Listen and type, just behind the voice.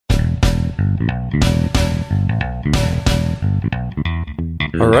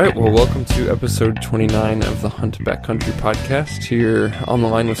All right, well, welcome to episode 29 of the Hunt Backcountry podcast. Here on the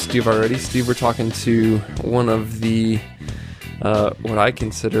line with Steve already. Steve, we're talking to one of the, what I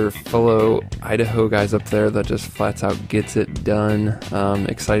consider fellow Idaho guys up there that just flats out gets it done.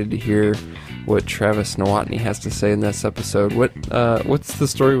 Excited to hear what Travis Nowotny has to say in this episode. What's the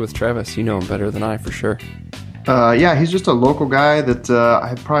story with Travis? You know him better than I, for sure. Yeah, he's just a local guy that I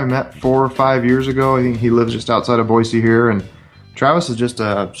had probably met 4 or 5 years ago. I think he lives just outside of Boise here, and Travis is just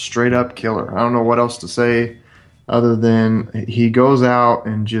a straight-up killer. I don't know what else to say other than he goes out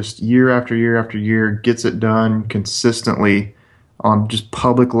and just year after year after year gets it done consistently on just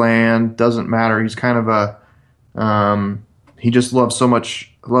public land. Doesn't matter. He's kind of he just loves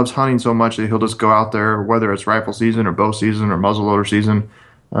hunting so much that he'll just go out there, whether it's rifle season or bow season or muzzleloader season,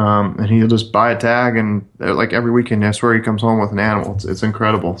 and he'll just buy a tag, and like every weekend, I swear he comes home with an animal. It's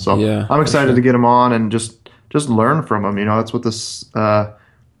incredible. So yeah, I'm excited to get him on and just learn from him. You know, that's what this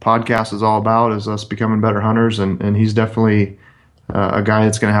podcast is all about, is us becoming better hunters, and he's definitely a guy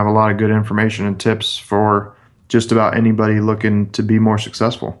that's going to have a lot of good information and tips for just about anybody looking to be more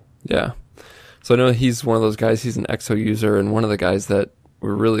successful. Yeah. So I know he's one of those guys, he's an EXO user, and one of the guys that we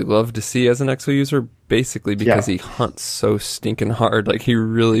really love to see as an EXO user, basically because he hunts so stinking hard. Like, he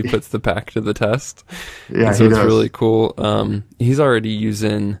really puts the pack to the test. Yeah, and so it's does. really cool. He's already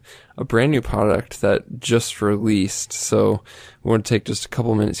using a brand new product that just released. So we want to take just a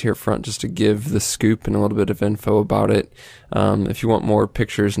couple minutes here up front just to give the scoop and a little bit of info about it. If you want more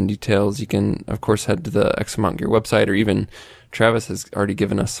pictures and details, you can, of course, head to the EXO Mountain Gear website, or even Travis has already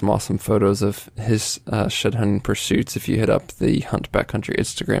given us some awesome photos of his shed hunting pursuits if you hit up the Hunt Backcountry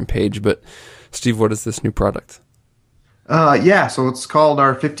Instagram page. But Steve, what is this new product? Yeah, so it's called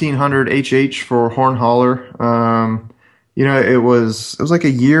our 1500 HH for horn hauler. You know, it was like a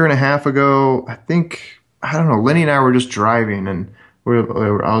year and a half ago. I don't know, Lenny and I were just driving, and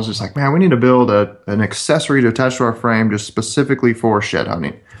I was just like, man, we need to build an accessory to attach to our frame just specifically for shed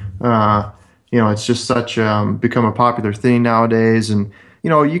hunting. You know, it's just such become a popular thing nowadays, and you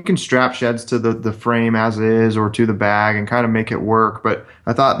know, you can strap sheds to the frame as it is or to the bag and kind of make it work. But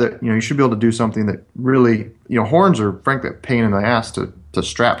I thought that, you know, you should be able to do something that really, you know, horns are frankly a pain in the ass to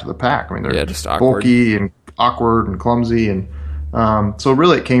strap to the pack. I mean, they're just awkward. Bulky and awkward and clumsy, and so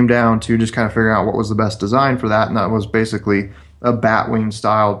really it came down to just kind of figuring out what was the best design for that, and that was basically a bat wing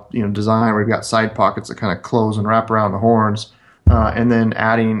style, you know, design where you've got side pockets that kind of close and wrap around the horns. And then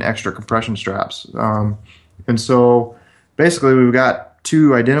adding extra compression straps. And so basically we've got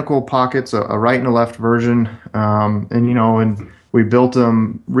 2 identical pockets, a right and a left version. And we built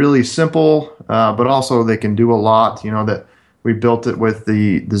them really simple, but also they can do a lot. You know, that we built it with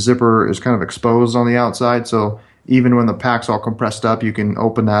the zipper is kind of exposed on the outside. So even when the pack's all compressed up, you can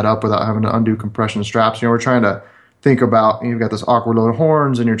open that up without having to undo compression straps. You know, we're trying to think about, you've got this awkward little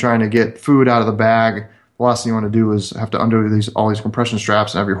horns and you're trying to get food out of the bag. The last thing you want to do is have to undo all these compression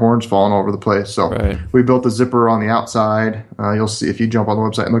straps and have your horns falling over the place. So We built the zipper on the outside. You'll see if you jump on the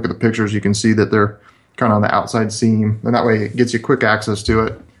website and look at the pictures, you can see that they're kind of on the outside seam, and that way it gets you quick access to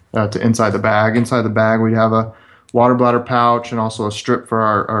it, to inside the bag. Inside the bag, we have a water bladder pouch and also a strip for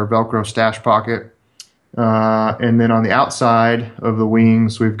our Velcro stash pocket. And then on the outside of the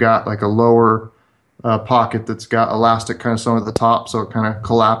wings, we've got like a lower pocket that's got elastic kind of sewn at the top, so it kind of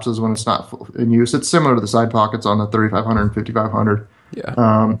collapses when it's not in use. It's similar to the side pockets on the 3500 and 5500. Yeah.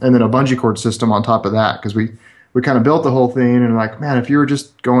 And then a bungee cord system on top of that, because we kind of built the whole thing and like, man, if you were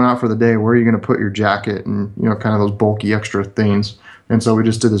just going out for the day, where are you going to put your jacket and, you know, kind of those bulky extra things. And so we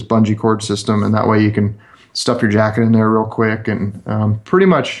just did this bungee cord system, and that way you can stuff your jacket in there real quick. And pretty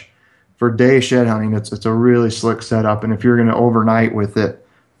much for day shed hunting, it's a really slick setup. And if you're going to overnight with it,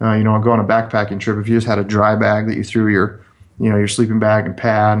 you know, go on a backpacking trip, if you just had a dry bag that you threw your sleeping bag and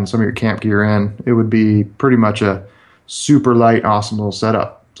pad and some of your camp gear in, it would be pretty much a super light, awesome little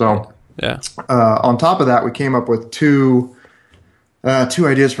setup. So, yeah. On top of that, we came up with two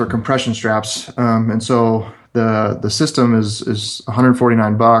ideas for compression straps. And so the system is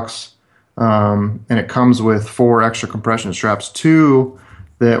 $149, and it comes with 4 extra compression straps, 2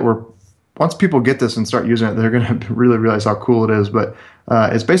 that were, once people get this and start using it, they're going to really realize how cool it is. But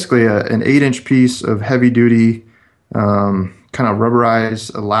it's basically an 8-inch piece of heavy-duty kind of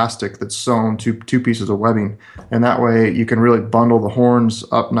rubberized elastic that's sewn to 2 pieces of webbing. And that way you can really bundle the horns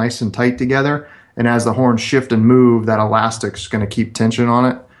up nice and tight together. And as the horns shift and move, that elastic's going to keep tension on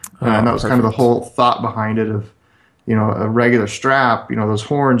it. And that was kind of the whole thought behind it of, you know, a regular strap, you know, those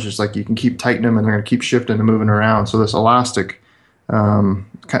horns, just like you can keep tightening them and they're going to keep shifting and moving around. So this elastic, I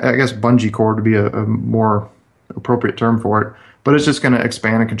guess bungee cord would be a more appropriate term for it, but it's just going to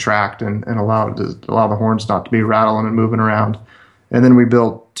expand and contract and allow the horns not to be rattling and moving around. And then we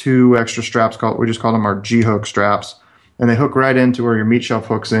built 2 extra straps we just call them our G-hook straps. And they hook right into where your meat shelf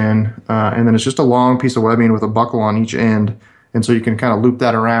hooks in. And then it's just a long piece of webbing with a buckle on each end. And so you can kind of loop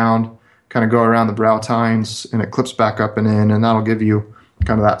that around, kind of go around the brow tines, and it clips back up and in. And that'll give you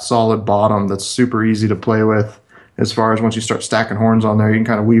kind of that solid bottom that's super easy to play with. As far as once you start stacking horns on there, you can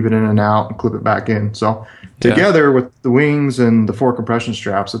kind of weave it in and out and clip it back in. So together with the wings and the 4 compression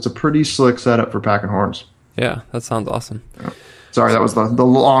straps, it's a pretty slick setup for packing horns. Yeah, that sounds awesome. Sorry, that was the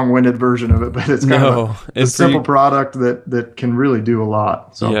long-winded version of it, but it's kind of a simple product that can really do a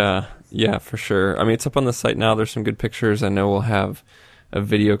lot. So. Yeah, for sure. I mean, it's up on the site now. There's some good pictures. I know we'll have a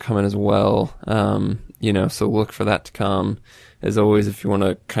video coming as well. So look for that to come. As always, if you want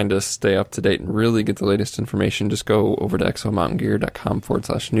to kind of stay up to date and really get the latest information, just go over to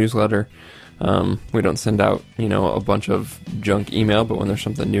exomountaingear.com/newsletter. We don't send out, a bunch of junk email, but when there's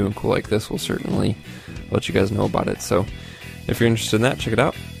something new and cool like this, we'll certainly let you guys know about it. So if you're interested in that, check it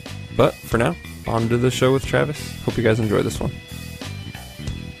out. But for now, on to the show with Travis. Hope you guys enjoy this one.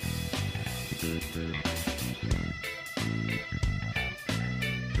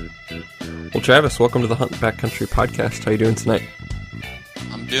 Well, Travis, welcome to the Hunt Backcountry Podcast. How you doing tonight?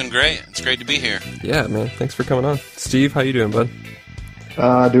 I'm doing great. It's great to be here. Yeah, man. Thanks for coming on. Steve, how you doing, bud?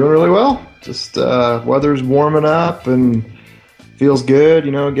 Doing really well. Just weather's warming up and feels good.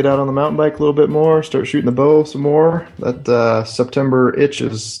 Get out on the mountain bike a little bit more, start shooting the bow some more. That September itch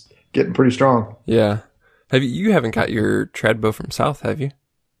is getting pretty strong. Yeah. You haven't got your trad bow from South, have you?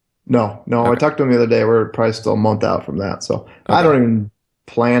 No. Okay. I talked to him the other day. We're probably still a month out from that. So okay. I don't even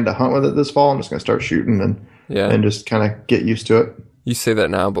plan to hunt with it this fall. I'm just going to start shooting and just kind of get used to it. You say that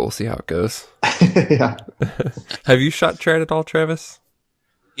now, but we'll see how it goes. Yeah. Have you shot trad at all, Travis?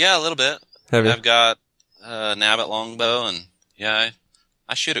 Yeah, a little bit. Have you? I've got a Nowotny longbow, and I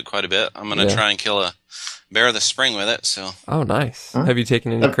shoot it quite a bit. I'm going to try and kill a bear this spring with it. So. Oh, nice. Have you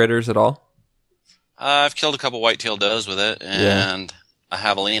taken any critters at all? I've killed a couple white-tailed does with it, and a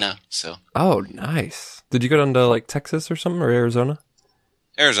javelina. So. Oh, nice. Did you go down to Texas or something, or Arizona?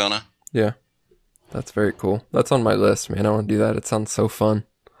 Arizona. Yeah. That's very cool. That's on my list, man. I want to do that. It sounds so fun.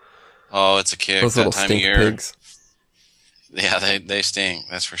 Oh, it's a kick. Those little stink pigs. Yeah, they stink.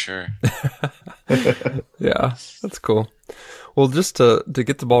 That's for sure. Yeah, that's cool. Well, just to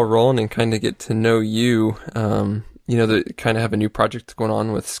get the ball rolling and kind of get to know you, they kind of have a new project going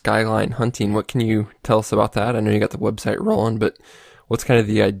on with Skyline Hunting. What can you tell us about that? I know you got the website rolling, but what's kind of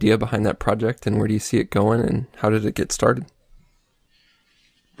the idea behind that project, and where do you see it going, and how did it get started?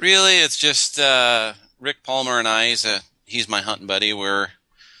 Really, it's just Rick Palmer and I. He's my hunting buddy. We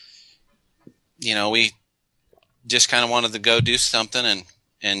just kind of wanted to go do something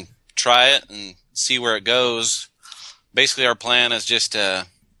and try it and see where it goes. Basically, our plan is just we're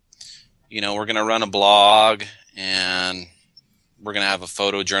going to run a blog, and we're going to have a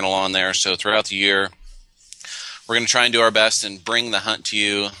photo journal on there. So throughout the year, we're going to try and do our best and bring the hunt to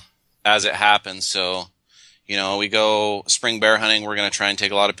you as it happens. So, we go spring bear hunting. We're going to try and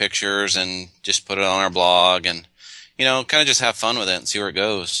take a lot of pictures and just put it on our blog and, kind of just have fun with it and see where it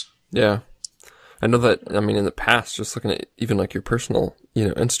goes. Yeah. I know that, in the past, just looking at even your personal,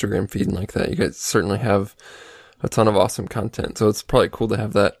 Instagram feed and like that, you guys certainly have a ton of awesome content. So it's probably cool to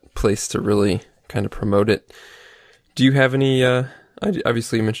have that place to really kind of promote it. Do you have any,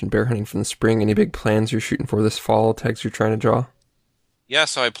 obviously you mentioned bear hunting from the spring, any big plans you're shooting for this fall, tags you're trying to draw? Yeah,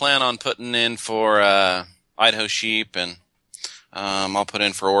 so I plan on putting in for Idaho sheep, and I'll put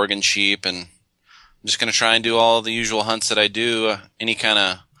in for Oregon sheep, and I'm just going to try and do all the usual hunts that I do. Any kind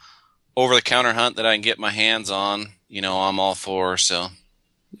of over-the-counter hunt that I can get my hands on, I'm all for. So,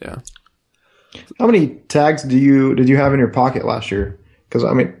 yeah. How many tags did you have in your pocket last year? Because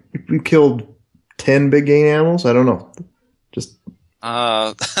you killed 10 big game animals. I don't know. Just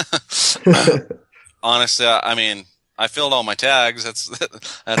honestly, I filled all my tags.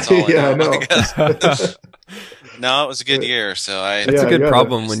 That's all. Yeah, I know. I know. I guess. No, it was a good year. So it's a good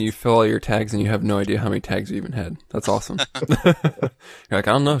problem when you fill all your tags and you have no idea how many tags you even had. That's awesome. You're like,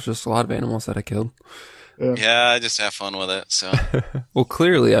 I don't know. It's just a lot of animals that I killed. Yeah, I just have fun with it. So. Well,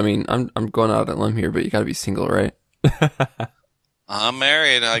 clearly, I'm going out on a limb here, but you got to be single, right? I'm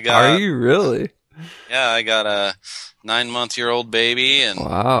married. Are you really? Yeah, I got a 9-month-old baby, and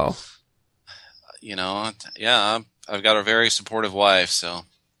wow. I've got a very supportive wife. So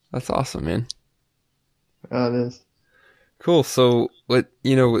that's awesome, man. It is. Cool. So, want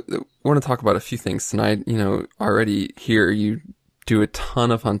to talk about a few things tonight. Already here you do a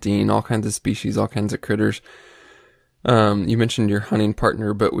ton of hunting, all kinds of species, all kinds of critters. You mentioned your hunting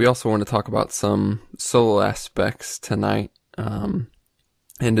partner, but we also want to talk about some solo aspects tonight. And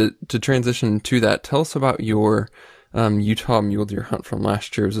to transition to that, tell us about your Utah mule deer hunt from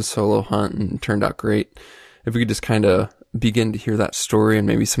last year. It was a solo hunt and turned out great. If we could just kind of begin to hear that story and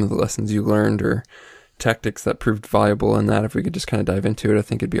maybe some of the lessons you learned or tactics that proved valuable in that, if we could just kind of dive into it, I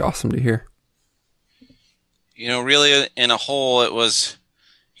think it'd be awesome to hear. Really in a whole, it was,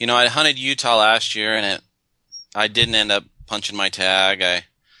 I hunted Utah last year and I didn't end up punching my tag.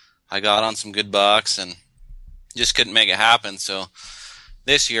 I got on some good bucks and just couldn't make it happen. So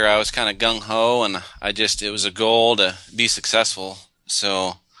this year I was kind of gung-ho and it was a goal to be successful.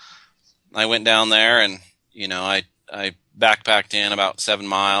 So I went down there and, I backpacked in about 7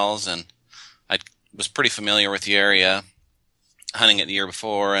 miles and I was pretty familiar with the area, hunting it the year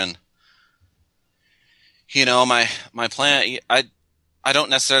before. And, my plan, I don't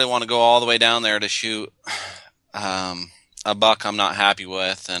necessarily want to go all the way down there to shoot a buck I'm not happy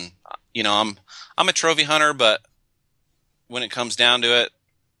with. And, I'm a trophy hunter, but when it comes down to it,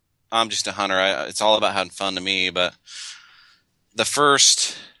 I'm just a hunter. It's all about having fun to me. But the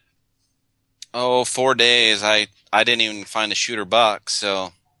first, 4 days, I didn't even find a shooter buck.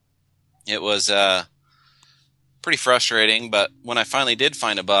 So it was pretty frustrating. But when I finally did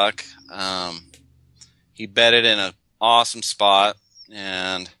find a buck, he bedded in an awesome spot.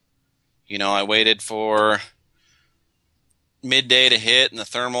 And, I waited for midday to hit and the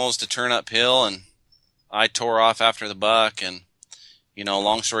thermals to turn uphill. And I tore off after the buck. And,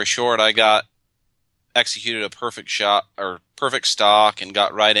 long story short, I executed a perfect shot or perfect stalk and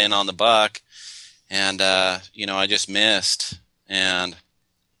got right in on the buck. And, I just missed. And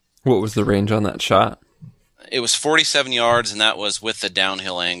what was the range on that shot? It was 47 yards, and that was with the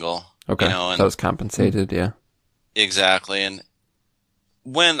downhill angle. Okay, and that was compensated, yeah. Exactly. And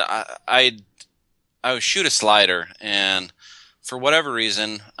when I would shoot a slider, and for whatever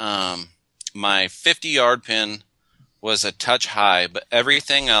reason, my 50-yard pin was a touch high, but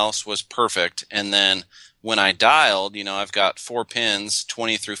everything else was perfect. And then when I dialed, I've got 4 pins,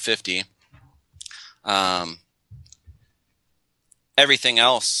 20 through 50. Everything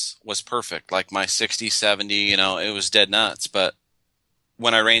else was perfect, like my 60, 70, it was dead nuts. But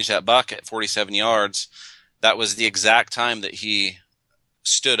when I ranged that buck at 47 yards, that was the exact time that he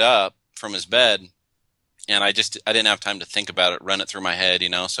stood up from his bed. And I didn't have time to think about it, run it through my head,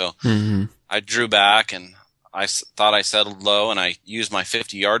 so I drew back and I thought I settled low and I used my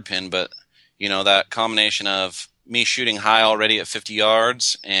 50-yard pin. But, that combination of me shooting high already at 50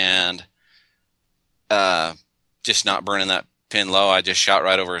 yards and just not burning that pin low, I just shot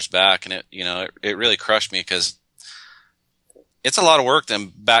right over his back. And it really crushed me because it's a lot of work,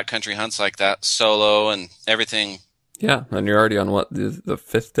 them backcountry hunts like that, solo and everything. Yeah, and you're already on what, the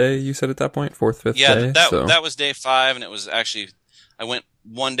 5th day, you said at that point? 4th, 5th day? Yeah, that was day 5, and it was actually, I went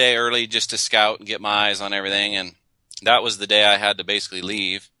one day early just to scout and get my eyes on everything, and that was the day I had to basically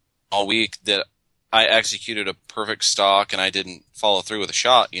leave all week, that I executed a perfect stalk and I didn't follow through with a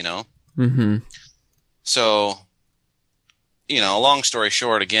shot, Mm-hmm. So, long story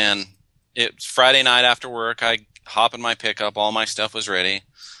short, again, it's Friday night after work, I hop in my pickup, all my stuff was ready.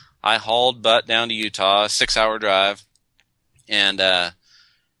 I hauled butt down to Utah, a 6-hour drive. And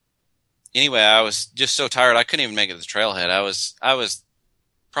anyway, I was just so tired I couldn't even make it to the trailhead. I was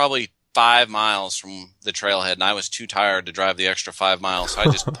probably 5 miles from the trailhead, and I was too tired to drive the extra 5 miles. So I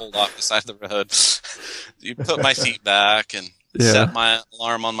just pulled off the side of the road. You put my seat back and set my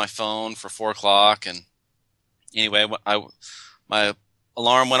alarm on my phone for 4 o'clock. And anyway, my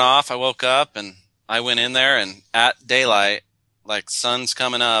alarm went off. I woke up and I went in there, and at daylight, like sun's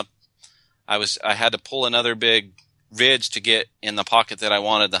coming up, I had to pull another big ridge to get in the pocket that I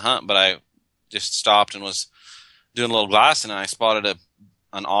wanted to hunt, but I just stopped and was doing a little glassing, and I spotted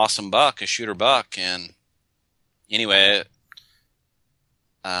an awesome buck, a shooter buck. And anyway,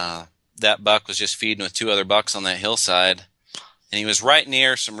 that buck was just feeding with 2 other bucks on that hillside, and he was right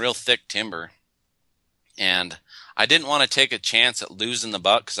near some real thick timber. And I didn't want to take a chance at losing the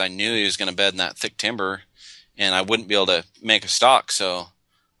buck because I knew he was going to bed in that thick timber and I wouldn't be able to make a stalk. So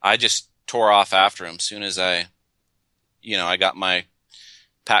I just tore off after him as soon as I got my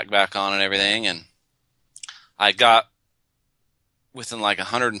pack back on and everything. And I got within like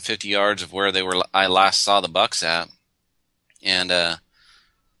 150 yards of where I last saw the bucks at. And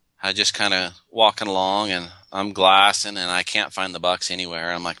I just kind of walking along and I'm glassing and I can't find the bucks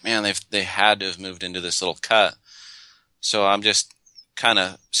anywhere. I'm like, man, they had to have moved into this little cut. So I'm just kind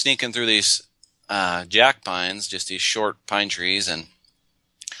of sneaking through these jack pines, just these short pine trees, and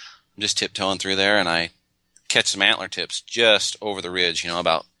I'm just tiptoeing through there, and I catch some antler tips just over the ridge,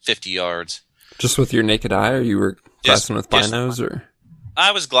 about 50 yards. Just with your naked eye, or you were glassing with binos? Or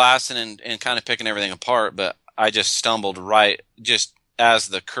I was glassing and kind of picking everything apart, but I just stumbled right just as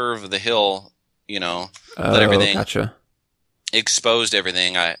the curve of the hill let everything, gotcha. exposed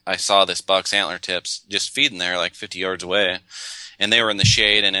everything. I saw this buck's antler tips just feeding there like 50 yards away, and they were in the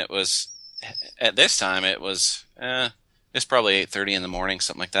shade, and it was, at this time, it's probably 8:30 in the morning,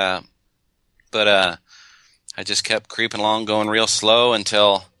 something like that. But I just kept creeping along, going real slow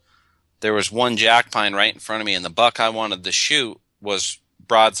until there was one jack pine right in front of me, and the buck I wanted to shoot was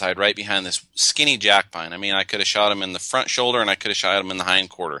broadside right behind this skinny jack pine. I mean, I could have shot him in the front shoulder, and I could have shot him in the hind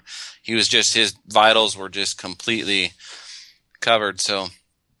quarter. His vitals were just completely covered. So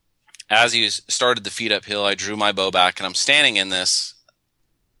as he started to feed uphill, I drew my bow back, and I'm standing in this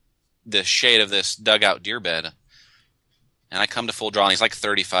shade of this dugout deer bed. And I come to full draw, and he's like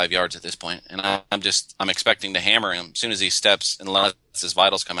 35 yards at this point. And I'm expecting to hammer him. As soon as he steps and lets his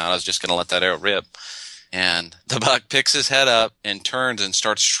vitals come out, I was just going to let that arrow rip. And the buck picks his head up and turns and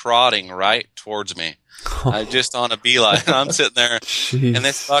starts trotting right towards me. Just on a beeline. I'm sitting there, Jeez. and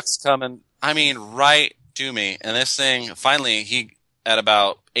this buck's coming, right to me. And this thing, finally, at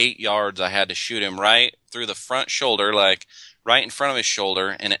about 8 yards, I had to shoot him right through the front shoulder, like right in front of his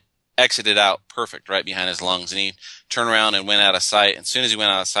shoulder, and it exited out perfect right behind his lungs. And he turned around and went out of sight. And as soon as he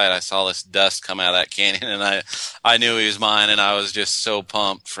went out of sight, I saw this dust come out of that canyon, and I knew he was mine, and I was just so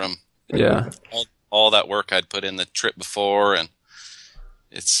pumped from all that work I'd put in the trip before. And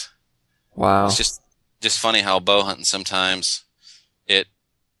it's just funny how bow hunting sometimes it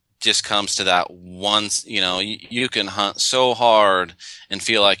just comes to that once, you can hunt so hard and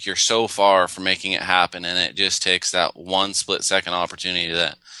feel like you're so far from making it happen, and it just takes that one split second opportunity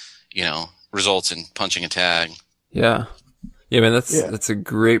that results in punching a tag. Yeah, man, that's a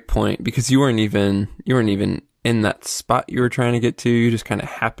great point, because you weren't even in that spot you were trying to get to. You just kind of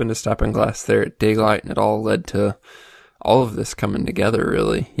happened to stop in glass there at daylight, and it all led to all of this coming together,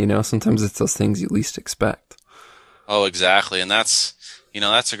 really. Sometimes it's those things you least expect. Oh, exactly. And that's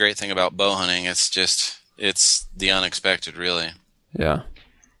a great thing about bow hunting. It's the unexpected, really. Yeah.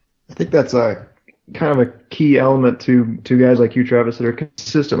 I think that's a kind of a key element to guys like you, Travis, that are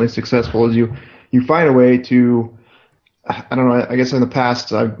consistently successful, is you find a way to, I don't know, I guess in the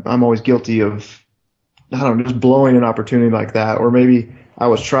past I'm always guilty of, just blowing an opportunity like that. Or maybe I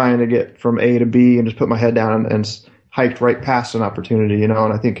was trying to get from A to B and just put my head down and hiked right past an opportunity, and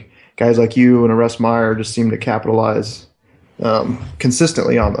I think guys like you and Russ Meyer just seem to capitalize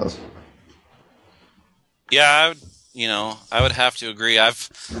consistently on those. Yeah, I would have to agree. I've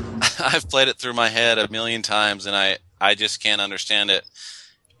played it through my head a million times, and I just can't understand it.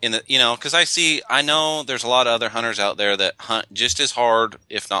 Because I know there's a lot of other hunters out there that hunt just as hard,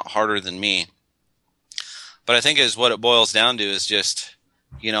 if not harder than me. But I think what it boils down to is just,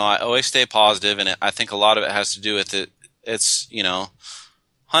 I always stay positive, and I think a lot of it has to do with it. It's,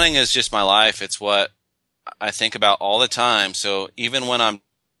 hunting is just my life. It's what I think about all the time. So even when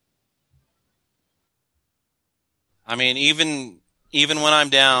even when I'm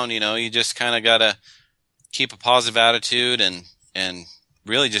down, you just kind of got to keep a positive attitude and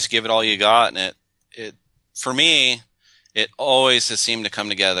really just give it all you got. And it for me, it always has seemed to come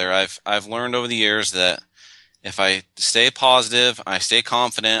together. I've learned over the years that if I stay positive, I stay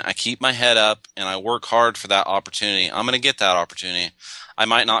confident, I keep my head up, and I work hard for that opportunity, I'm going to get that opportunity. I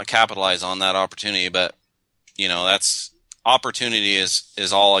might not capitalize on that opportunity, but that's opportunity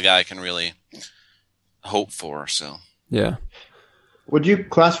is all a guy can really hope for. So yeah. Would you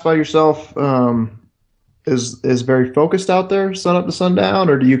classify yourself as very focused out there, sun up to sundown,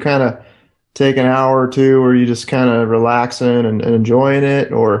 or do you kind of take an hour or two, or you just kind of relaxing and enjoying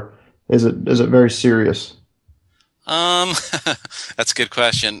it, or is it very serious? That's a good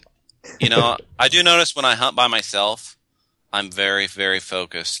question. I do notice when I hunt by myself, I'm very, very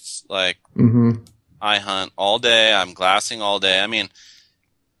focused. Like, I hunt all day. I'm glassing all day. I mean,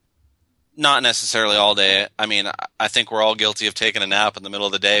 not necessarily all day. I mean, I think we're all guilty of taking a nap in the middle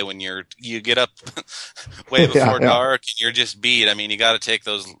of the day when you get up way before dark and you're just beat. I mean, you got to take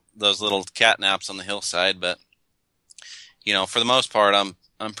those little cat naps on the hillside. But for the most part,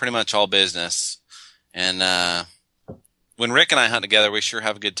 I'm pretty much all business. And when Rick and I hunt together, we sure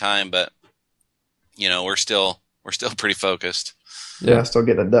have a good time. But we're still pretty focused. Yeah, still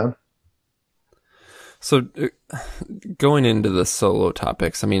getting it done. So going into the solo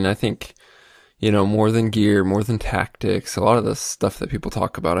topics, I mean, I think, more than gear, more than tactics, a lot of the stuff that people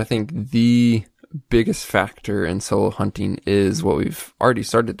talk about, I think the biggest factor in solo hunting is what we've already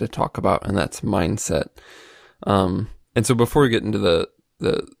started to talk about, and that's mindset. And so before we get into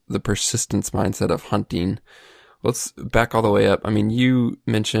the persistence mindset of hunting, let's back all the way up. I mean, you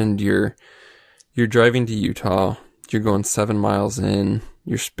mentioned you're driving to Utah, you're going 7 miles in,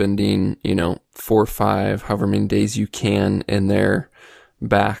 you're spending, 4 or 5, however many days you can in there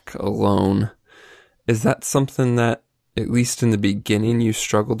back alone. Is that something that, at least in the beginning, you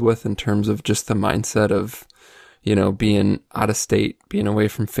struggled with in terms of just the mindset of, being out of state, being away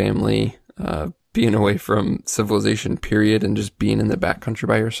from family, being away from civilization, period, and just being in the backcountry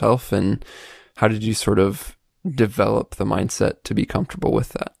by yourself? And how did you sort of develop the mindset to be comfortable with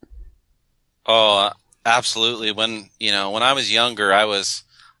that? Oh, absolutely. When I was younger, I was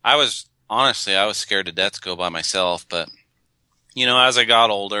honestly, I was scared to death to go by myself. But, as I got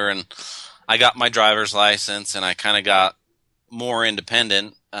older and I got my driver's license and I kind of got more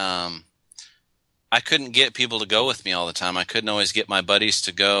independent, I couldn't get people to go with me all the time. I couldn't always get my buddies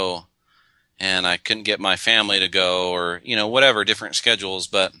to go, and I couldn't get my family to go, or, whatever, different schedules.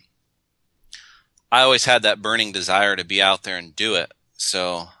 But I always had that burning desire to be out there and do it.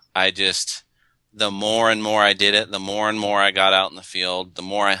 So the more and more I did it, the more and more I got out in the field, the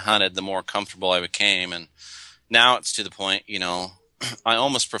more I hunted, the more comfortable I became. And now it's to the point, I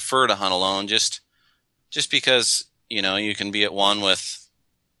almost prefer to hunt alone just because, you can be at one with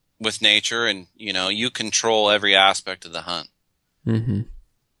nature, and, you control every aspect of the hunt. Mm-hmm.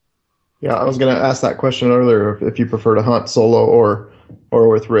 Yeah, I was going to ask that question earlier, if you prefer to hunt solo or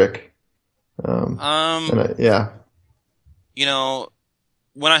with Rick. Yeah.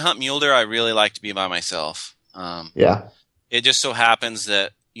 When I hunt mule deer, I really like to be by myself. Yeah. It just so happens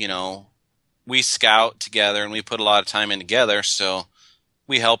that, we scout together and we put a lot of time in together, so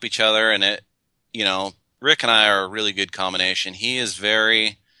we help each other. And Rick and I are a really good combination. He is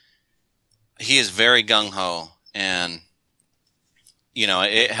very gung-ho, and,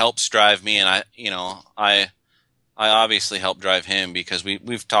 it helps drive me, and I obviously help drive him, because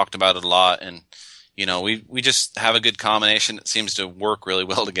we've talked about it a lot, and, we just have a good combination that seems to work really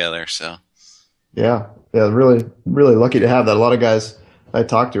well together. So. Yeah. Really, really lucky to have that. A lot of guys I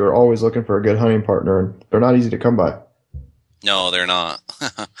talk to are always looking for a good hunting partner, and they're not easy to come by. No, they're not.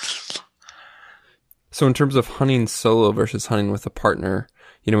 So in terms of hunting solo versus hunting with a partner,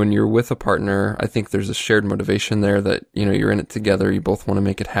 when you're with a partner, I think there's a shared motivation there that, you're in it together. You both want to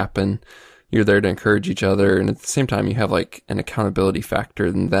make it happen. You're there to encourage each other. And at the same time, you have like an accountability factor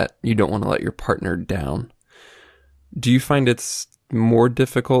in that you don't want to let your partner down. Do you find it's more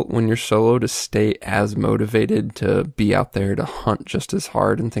difficult when you're solo to stay as motivated to be out there to hunt just as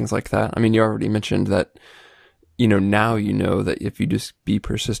hard and things like that? I mean, you already mentioned that, now that if you just be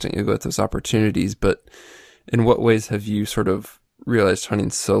persistent, you'll get those opportunities. But in what ways have you sort of realized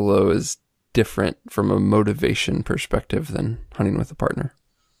hunting solo is different from a motivation perspective than hunting with a partner?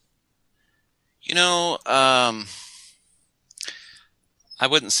 I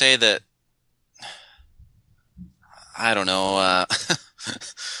wouldn't say that. I don't know.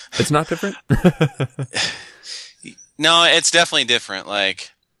 It's not different? No, it's definitely different.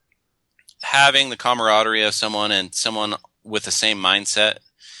 Like, having the camaraderie of someone and someone with the same mindset,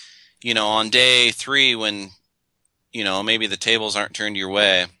 on day 3, when, maybe the tables aren't turned your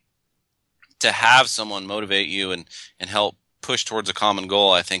way, to have someone motivate you and help push towards a common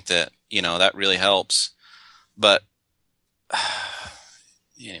goal, I think that, that really helps. But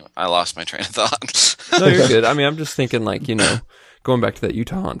anyway, I lost my train of thought. No, you're good. I mean, I'm just thinking, like, going back to that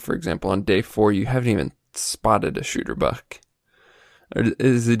Utah hunt, for example, on day 4, you haven't even spotted a shooter buck. Or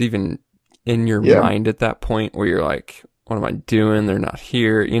is it even in your mind at that point where you're like, what am I doing? They're not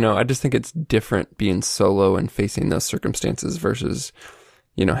here. I just think it's different being solo and facing those circumstances versus,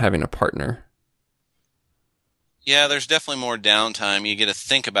 having a partner. Yeah, there's definitely more downtime. You get to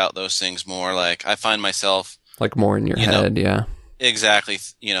think about those things more. Like, I find myself, like, more in your head. Yeah. Exactly.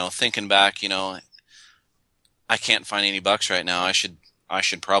 Thinking back, I can't find any bucks right now. I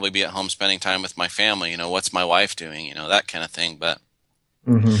should probably be at home spending time with my family. What's my wife doing? That kind of thing. But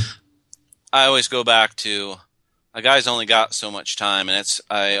I always go back to, a guy's only got so much time, and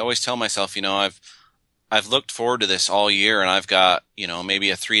I always tell myself, I've looked forward to this all year, and I've got,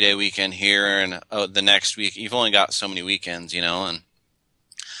 maybe a 3-day weekend here, and the next week, you've only got so many weekends, and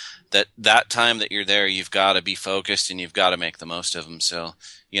that time that you're there, you've got to be focused and you've got to make the most of them. So,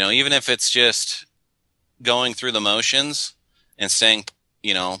 even if it's just going through the motions and staying,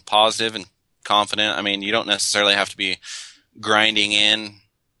 positive and confident. I mean, you don't necessarily have to be grinding in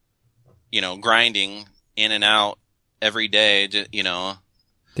and out every day,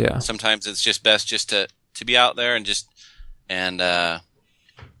 Yeah. Sometimes it's just best just to be out there and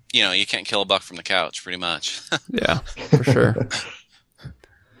you can't kill a buck from the couch, pretty much. Yeah, for sure.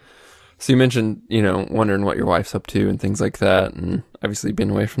 So you mentioned, wondering what your wife's up to and things like that, and obviously being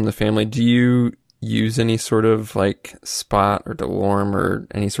away from the family. Do you use any sort of like Spot or DeLorme or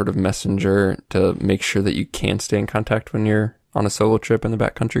any sort of messenger to make sure that you can stay in contact when you're on a solo trip in the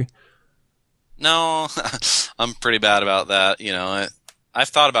backcountry? No, I'm pretty bad about that. I've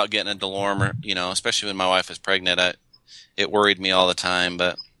thought about getting a Delorme, or, especially when my wife was pregnant. It worried me all the time,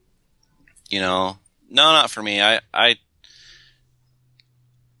 but no, not for me. I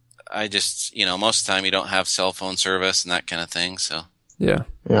just, most of the time you don't have cell phone service and that kind of thing. So Yeah.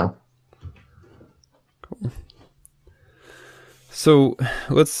 Yeah. So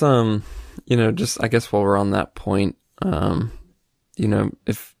let's, just, I guess while we're on that point,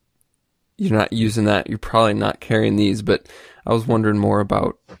 if you're not using that, you're probably not carrying these, but I was wondering more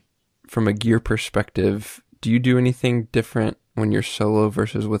about, from a gear perspective, do you do anything different when you're solo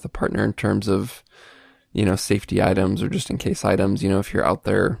versus with a partner in terms of, safety items or just in case items? If you're out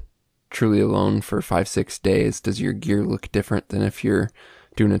there truly alone for 5-6 days, does your gear look different than if you're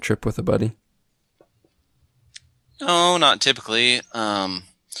doing a trip with a buddy? no, not typically.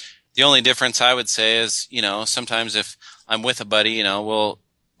 The only difference I would say is, sometimes if I'm with a buddy,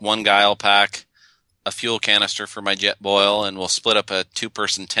 one guy will pack a fuel canister for my jet boil, and we'll split up a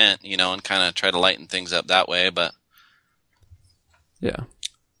 2-person tent, and kind of try to lighten things up that way. But Yeah.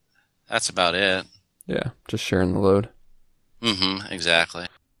 that's about it. Yeah. Just sharing the load. Mm-hmm. Exactly.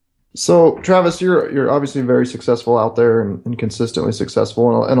 So, Travis, you're obviously very successful out there and consistently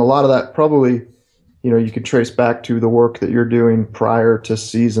successful, and a lot of that probably, you could trace back to the work that you're doing prior to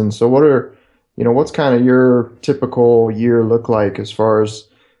season. So, what's kind of your typical year look like as far as,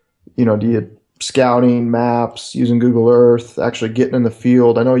 do you scouting maps, using Google Earth, actually getting in the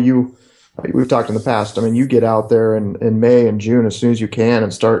field? I know we've talked in the past. I mean, you get out there in May and June as soon as you can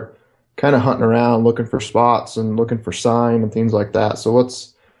and start kind of hunting around, looking for spots and looking for sign and things like that. So,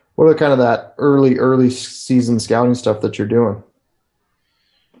 what are kind of that early season scouting stuff that you're doing?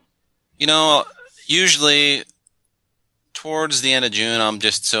 Usually towards the end of June, I'm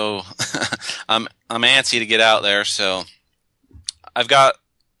just so I'm antsy to get out there. So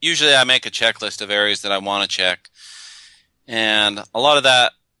usually I make a checklist of areas that I want to check, and a lot of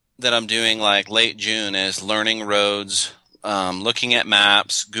that I'm doing like late June is learning roads, looking at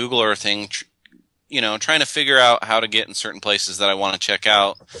maps, Google Earthing, trying to figure out how to get in certain places that I want to check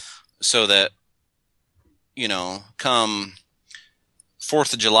out, so that come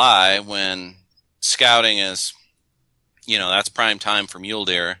 4th of July, when scouting is, that's prime time for mule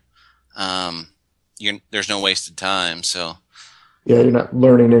deer. There's no wasted time. So Yeah, you're not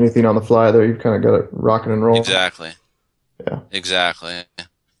learning anything on the fly there. You've kind of got it rocking and rolling. exactly, Yeah. exactly.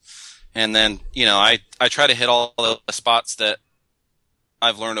 And then I try to hit all the spots that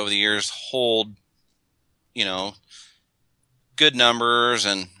I've learned over the years hold good numbers,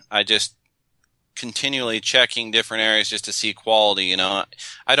 and I just continually checking different areas just to see quality.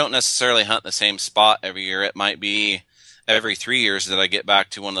 I don't necessarily hunt the same spot every year. It might be every 3 years that I get back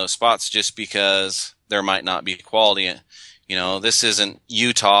to one of those spots, just because there might not be quality. This isn't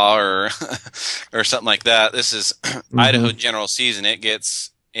Utah or or something like that. This is Idaho general season. It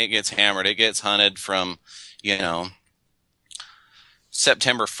gets hammered. It gets hunted from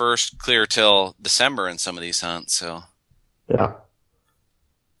September 1st clear till December in some of these hunts. So Yeah.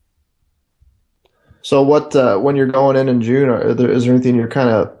 So when you're going in June, is there anything you're kind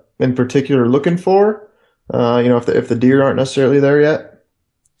of in particular looking for? If the deer aren't necessarily there yet?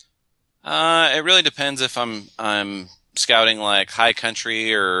 It really depends if I'm scouting like high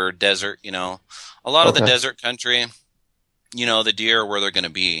country or desert. A lot of the desert country, the deer are where they're going to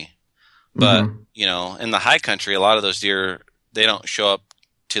be. But, in the high country, a lot of those deer, they don't show up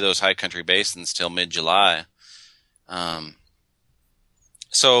to those high country basins till mid-July.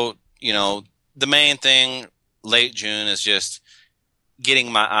 So, the main thing late June is just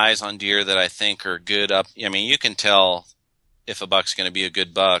getting my eyes on deer that I think are good up. I mean, you can tell if a buck's going to be a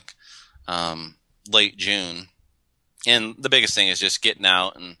good buck late June. And the biggest thing is just getting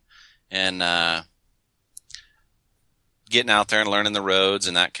out and getting out there and learning the roads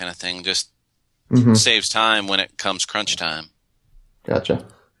and that kind of thing. Just saves time when it comes crunch time. Gotcha.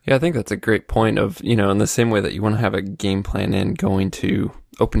 Yeah, I think that's a great point of, in the same way that you want to have a game plan in going to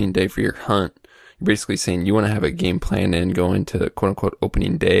opening day for your hunt, you're basically saying you want to have a game plan in going to quote unquote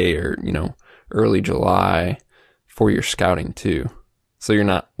opening day or, early July for your scouting too. So you're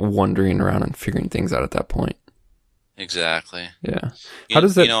not wandering around and figuring things out at that point. Exactly. Yeah. How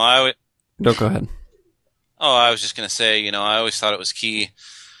does that? No, go ahead. Oh, I was just going to say, I always thought it was key.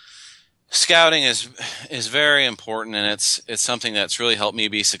 Scouting is very important, and it's something that's really helped me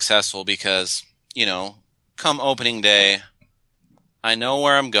be successful because, come opening day, I know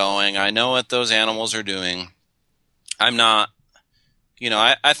where I'm going. I know what those animals are doing. I'm not,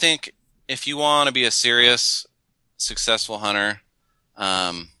 I think if you want to be a serious, successful hunter,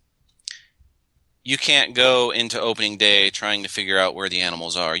 you can't go into opening day trying to figure out where the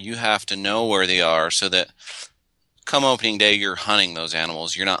animals are. You have to know where they are so that come opening day, you're hunting those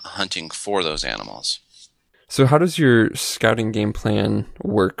animals. You're not hunting for those animals. So how does your scouting game plan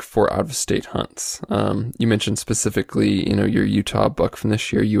work for out-of-state hunts? You mentioned specifically, your Utah buck from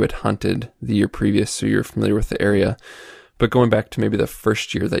this year, you had hunted the year previous, so you're familiar with the area. But going back to maybe the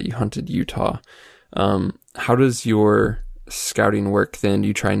first year that you hunted Utah, how does your scouting work then? Do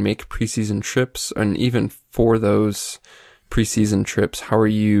you try and make preseason trips? And even for those preseason trips, how are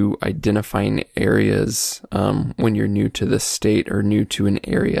you identifying areas when you're new to the state or new to an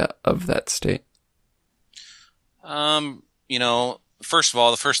area of that state? First of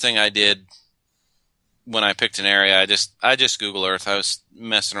all, the first thing I did when I picked an area, I just Google Earth. I was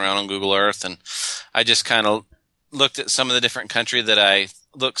messing around on Google Earth, and I just kind of looked at some of the different country that I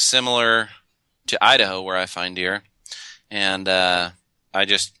look similar to Idaho, where I find deer, and I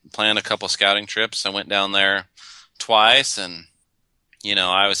just planned a couple scouting trips. I went down there twice, and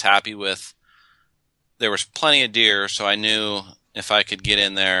I was happy with. There was plenty of deer, so I knew if I could get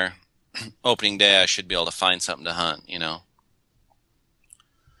in there opening day, I should be able to find something to hunt.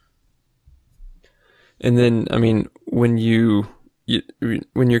 And then, I mean, when you're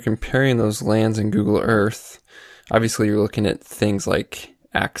comparing those lands in Google Earth, obviously you're looking at things like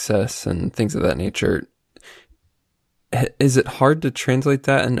access and things of that nature. Is it hard to translate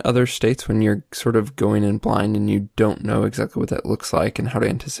that in other states when you're sort of going in blind and you don't know exactly what that looks like and how to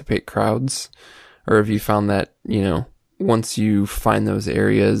anticipate crowds? Or have you found that, once you find those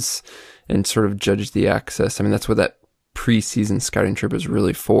areas and sort of judge the access, I mean, that's what that preseason scouting trip is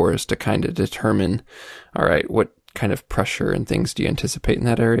really for, is to kind of determine, all right, what kind of pressure and things do you anticipate in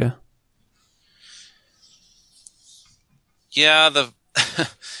that area? Yeah, I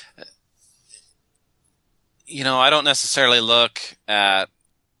don't necessarily look at,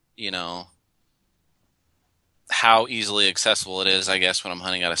 how easily accessible it is, I guess, when I'm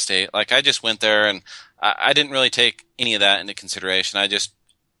hunting out of state. Like, I just went there, and I didn't really take any of that into consideration. I just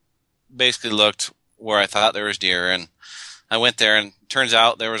basically looked where I thought there was deer, and I went there, and turns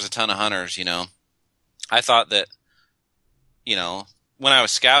out there was a ton of hunters. I thought that, when I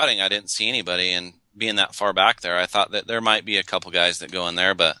was scouting, I didn't see anybody, and being that far back there, I thought that there might be a couple guys that go in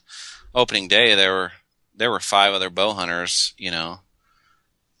there, but opening day, there were 5 other bow hunters,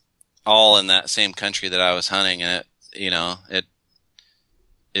 all in that same country that I was hunting, and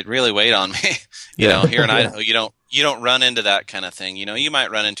it really weighed on me. Here in Idaho, you don't run into that kind of thing. You might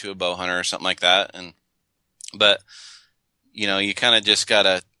run into a bow hunter or something like that, but you kind of just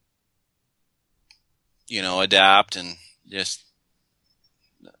gotta, adapt and just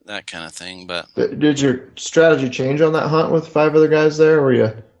that kind of thing. But did your strategy change on that hunt with 5 other guys there? Were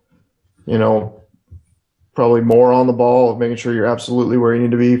you, probably more on the ball of making sure you're absolutely where you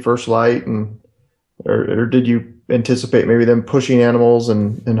need to be first light, or did you anticipate maybe them pushing animals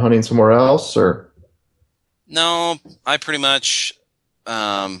and hunting somewhere else? Or no, I pretty much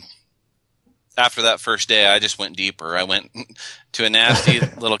after that first day, I just went deeper. I went to a nasty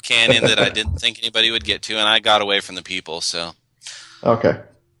little canyon that I didn't think anybody would get to, and I got away from the people. So okay,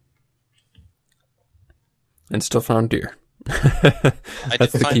 and still found deer. I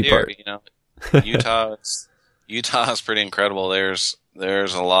did find deer. Utah is pretty incredible. There's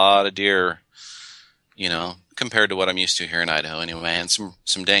a lot of deer, compared to what I'm used to here in Idaho anyway, and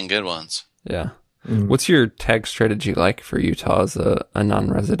some dang good ones. Yeah. Mm. What's your tag strategy like for Utah as a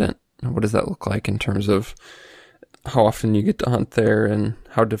non-resident? What does that look like in terms of how often you get to hunt there and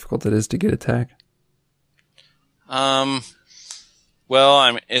how difficult it is to get a tag? Well,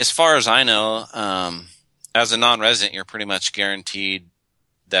 as far as I know, as a non-resident, you're pretty much guaranteed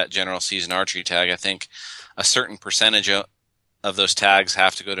that general season archery tag. I think a certain percentage of those tags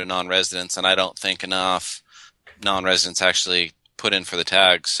have to go to non-residents, and I don't think enough non-residents actually put in for the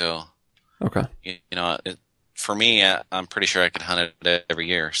tag. So, okay, for me, I'm pretty sure I could hunt it every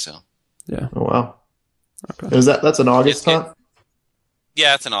year. So, yeah. Oh wow. Okay. That's an August hunt?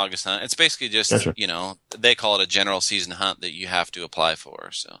 Yeah, it's an August hunt. It's basically just gotcha. They call it a general season hunt that you have to apply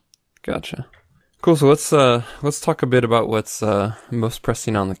for. So, gotcha. Cool. So let's talk a bit about what's most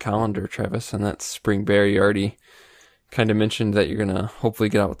pressing on the calendar, Travis, and that's spring bear. You already kind of mentioned that you're gonna hopefully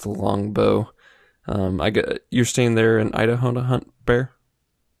get out with the long bow. You're staying there in Idaho to hunt bear?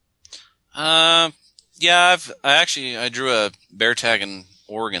 Yeah. I drew a bear tag in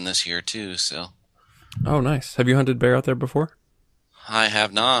Oregon this year too. So. Oh, nice. Have you hunted bear out there before? I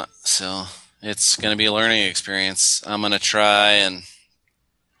have not. So it's gonna be a learning experience. I'm gonna try and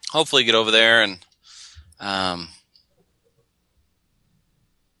hopefully get over there and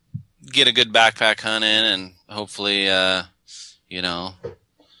get a good backpack hunt in, and hopefully,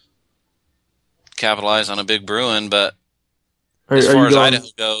 capitalize on a big bruin. But as far as Idaho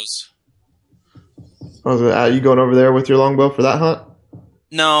goes, You going over there with your longbow for that hunt?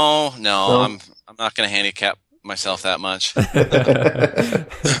 No, No? I'm not going to handicap myself that much.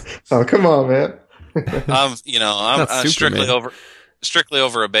 Oh, come on, man. I'm Not strictly Superman.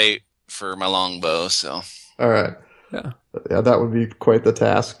 over a bait for my longbow. So All right. Yeah. Yeah, that would be quite the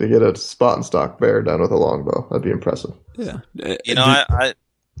task to get a spot and stock bear done with a longbow. That'd be impressive. Yeah.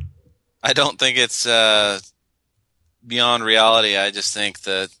 I don't think it's beyond reality. I just think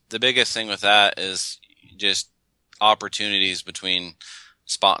that the biggest thing with that is just opportunities between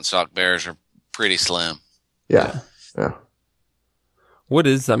spot and stock bears are pretty slim. Yeah. Yeah. What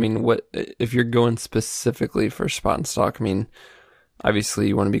if you're going specifically for spot and stock? I mean, obviously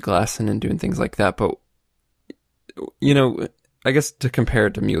you want to be glassing and doing things like that, but I guess to compare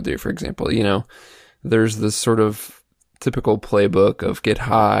it to mule deer, for example, there's this sort of typical playbook of get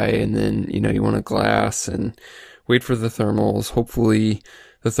high and then, you want to glass and wait for the thermals. Hopefully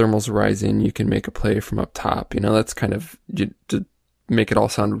the thermals rise in, you can make a play from up top. That's kind of, to make it all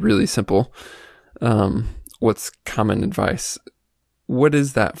sound really simple. What's common advice? What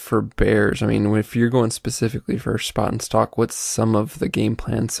is that for bears? I mean, if you're going specifically for spot and stock, what's some of the game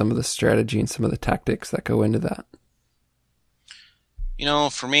plan, some of the strategy, and some of the tactics that go into that?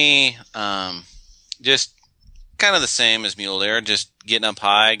 For me, just kind of the same as mule deer, just getting up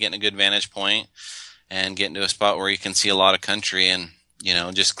high, getting a good vantage point, and getting to a spot where you can see a lot of country and,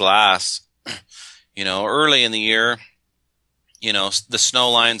 just glass. Early in the year, the snow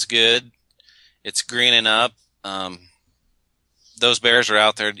line's good. It's greening up. Those bears are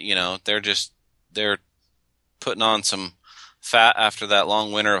out there, they're putting on some fat after that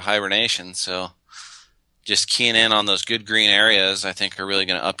long winter of hibernation. So just keying in on those good green areas, I think, are really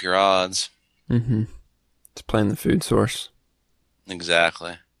going to up your odds. Mm-hmm. It's playing the food source.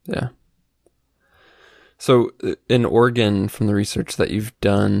 Exactly. Yeah. So in Oregon, from the research that you've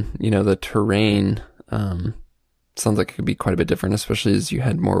done, the terrain sounds like it could be quite a bit different, especially as you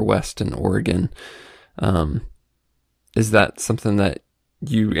head more west in Oregon. Is that something that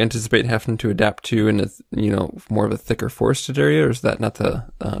you anticipate having to adapt to in more of a thicker forested area, or is that not the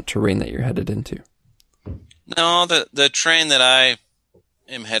terrain that you're headed into? No, the terrain that I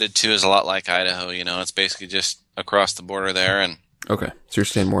am headed to is a lot like Idaho. It's basically just across the border there. And okay, so you're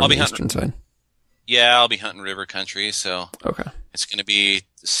staying more on the eastern side. Yeah, I'll be hunting river country, so okay, it's going to be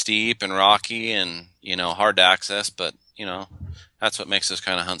steep and rocky and hard to access, but that's what makes those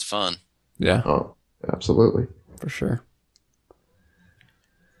kind of hunts fun. Yeah. Oh, absolutely. For sure.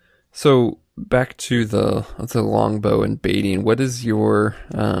 So back to the longbow and baiting. What is your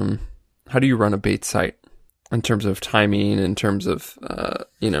how do you run a bait site in terms of timing, in terms of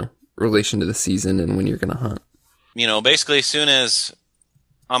relation to the season and when you're going to hunt? Basically, as soon as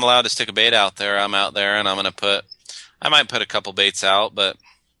I'm allowed to stick a bait out there, I'm out there and I might put a couple baits out, but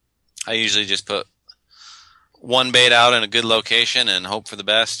I usually just put one bait out in a good location and hope for the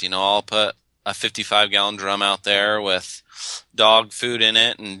best. I'll put a 55-gallon drum out there with dog food in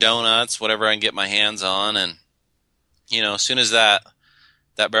it and donuts, whatever I can get my hands on. And, as soon as that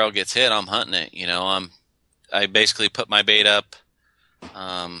barrel gets hit, I'm hunting it. I basically put my bait up.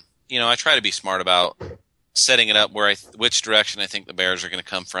 I try to be smart about setting it up which direction I think the bears are going to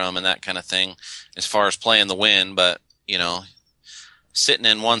come from and that kind of thing as far as playing the wind. But, sitting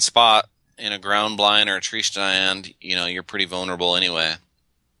in one spot in a ground blind or a tree stand, you're pretty vulnerable anyway.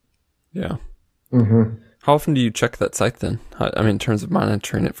 Yeah. Mm-hmm. How often do you check that site then? In terms of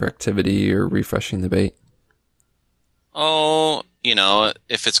monitoring it for activity or refreshing the bait? Oh,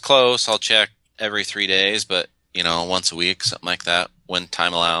 if it's close, I'll check every 3 days, but, once a week, something like that, when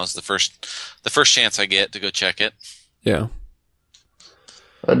time allows. The first chance I get to go check it. Yeah.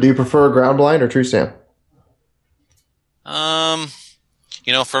 Do you prefer ground blind or tree stand?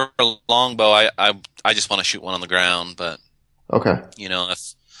 For a longbow, I just want to shoot one on the ground, but okay.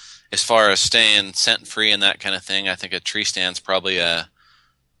 If as far as staying scent free and that kind of thing, I think a tree stand's probably a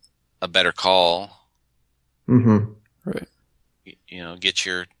better call. Mm-hmm. Right. Get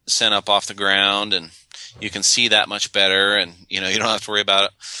your scent up off the ground and you can see that much better, and you don't have to worry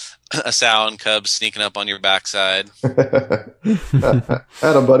about a sow and cubs sneaking up on your backside. I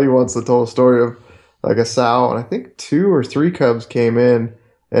had a buddy once that told a story of like a sow, and I think 2 or 3 cubs came in,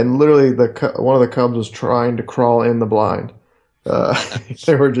 and literally one of the cubs was trying to crawl in the blind.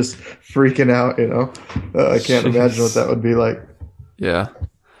 They were just freaking out, I can't imagine what that would be like. Yeah.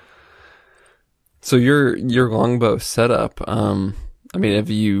 So your longbow setup, have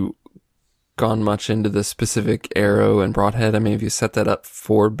you gone much into the specific arrow and broadhead? Have you set that up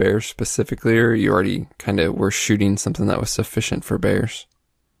for bears specifically, or you already kind of were shooting something that was sufficient for bears?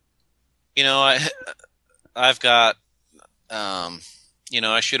 I've got, I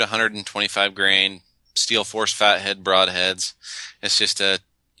shoot 125 grain steel force fathead broadheads. It's just a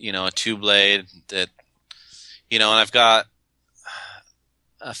two blade that, and I've got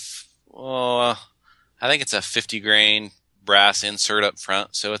I think it's a 50 grain brass insert up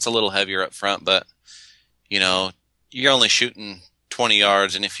front, so it's a little heavier up front, but you're only shooting 20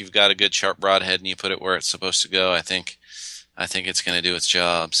 yards, and if you've got a good sharp broadhead and you put it where it's supposed to go, I think it's going to do its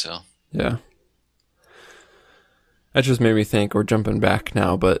job. So yeah, that just made me think. We're jumping back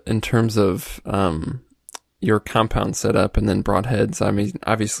now, but in terms of your compound setup and then broadheads, I mean,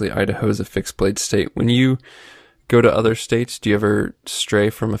 obviously Idaho's a fixed blade state. When you go to other states, do you ever stray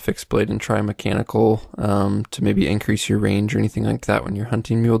from a fixed blade and try mechanical to maybe increase your range or anything like that when you're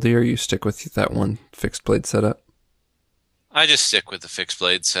hunting mule deer? Or you stick with that one fixed blade setup? I just stick with the fixed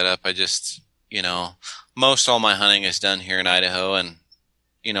blade setup. I just, most all my hunting is done here in Idaho, and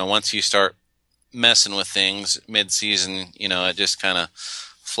once you start messing with things mid-season, it just kind of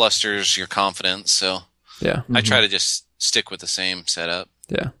flusters your confidence. So yeah, I try to just stick with the same setup.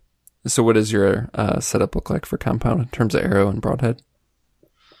 Yeah. So what does your setup look like for compound in terms of arrow and broadhead?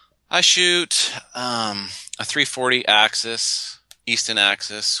 I shoot a 340 axis, Easton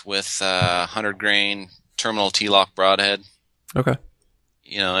axis, with 100 grain terminal T-lock broadhead. Okay.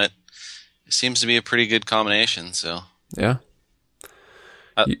 It seems to be a pretty good combination. So yeah,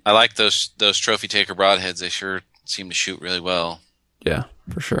 I like those trophy taker broadheads. They sure seem to shoot really well. Yeah,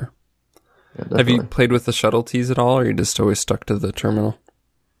 for sure. Yeah, have you played with the shuttle tees at all, or are you just always stuck to the terminal?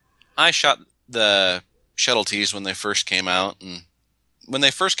 I shot the shuttle tees when they first came out, and when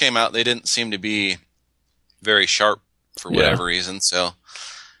they first came out, they didn't seem to be very sharp for whatever reason. So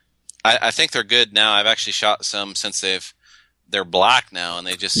I think they're good now. I've actually shot some since they're black now, and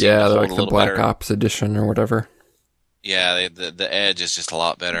they just seem to they're hold like a the little Black better. Ops edition or whatever. Yeah, the edge is just a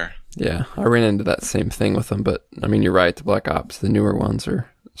lot better. Yeah, I ran into that same thing with them, but I mean, you're right. The Black Ops, the newer ones,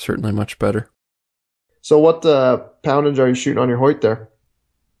 are certainly much better. So what poundage are you shooting on your Hoyt there?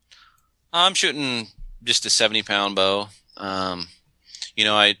 I'm shooting just a 70-pound bow. I've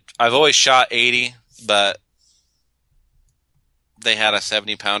always shot 80, but they had a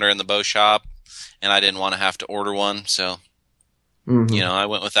 70-pounder in the bow shop, and I didn't want to have to order one, so I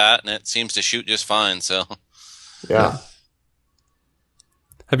went with that, and it seems to shoot just fine. So yeah.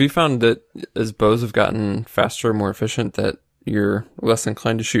 Have you found that as bows have gotten faster, more efficient, that you're less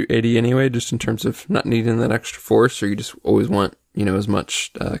inclined to shoot 80 anyway, just in terms of not needing that extra force, or you just always want as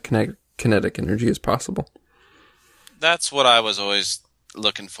much kinetic energy as possible? That's what I was always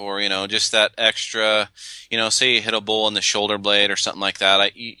looking for, just that extra, say you hit a bull in the shoulder blade or something like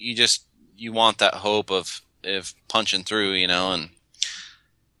that. You want that hope of punching through, and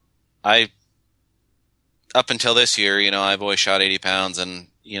up until this year, I've always shot 80 pounds, and,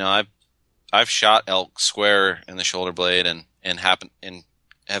 I've shot elk square in the shoulder blade and have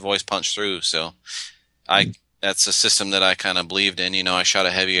always punched through. So that's a system that I kind of believed in. I shot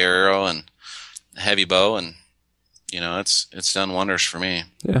a heavy arrow and a heavy bow, and it's done wonders for me.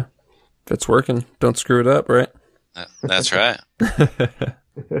 Yeah, if it's working, don't screw it up, right? That's right.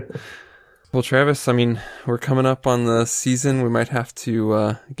 Well, Travis, I mean, we're coming up on the season. We might have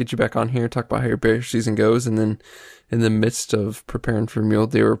to get you back on here, talk about how your bear season goes, and then in the midst of preparing for mule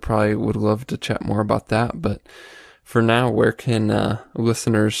deer, we probably would love to chat more about that. But for now, where can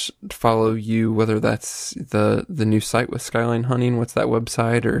listeners follow you, whether that's the new site with Skyline Hunting, what's that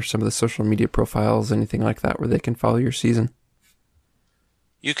website, or some of the social media profiles, anything like that, where they can follow your season?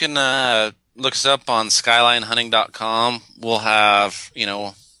 You can look us up on skylinehunting.com. We'll have,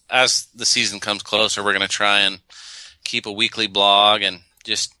 as the season comes closer, we're going to try and keep a weekly blog and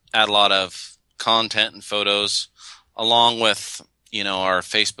just add a lot of content and photos, along with, our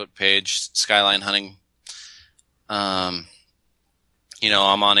Facebook page, Skyline Hunting. I'm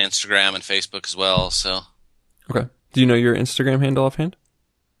on Instagram and Facebook as well. So, okay. Do you know your Instagram handle offhand?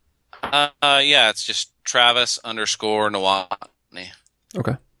 Yeah, it's just Travis_Nowotny.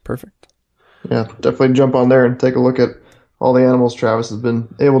 Okay, perfect. Yeah, definitely jump on there and take a look at all the animals Travis has been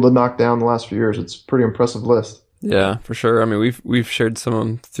able to knock down the last few years. It's a pretty impressive list. Yeah, for sure. I mean, we've shared some of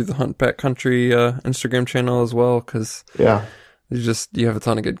them through the Hunt Backcountry Instagram channel as well, because you have a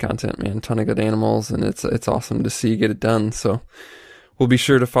ton of good content, man, a ton of good animals, and it's awesome to see you get it done. So we'll be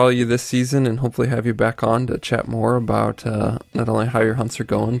sure to follow you this season and hopefully have you back on to chat more about not only how your hunts are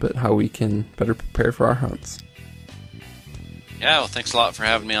going, but how we can better prepare for our hunts. Yeah, well, thanks a lot for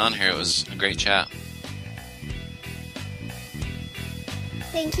having me on here. It was a great chat.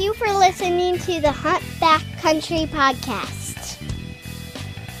 Thank you for listening to the Hunt Backcountry podcast.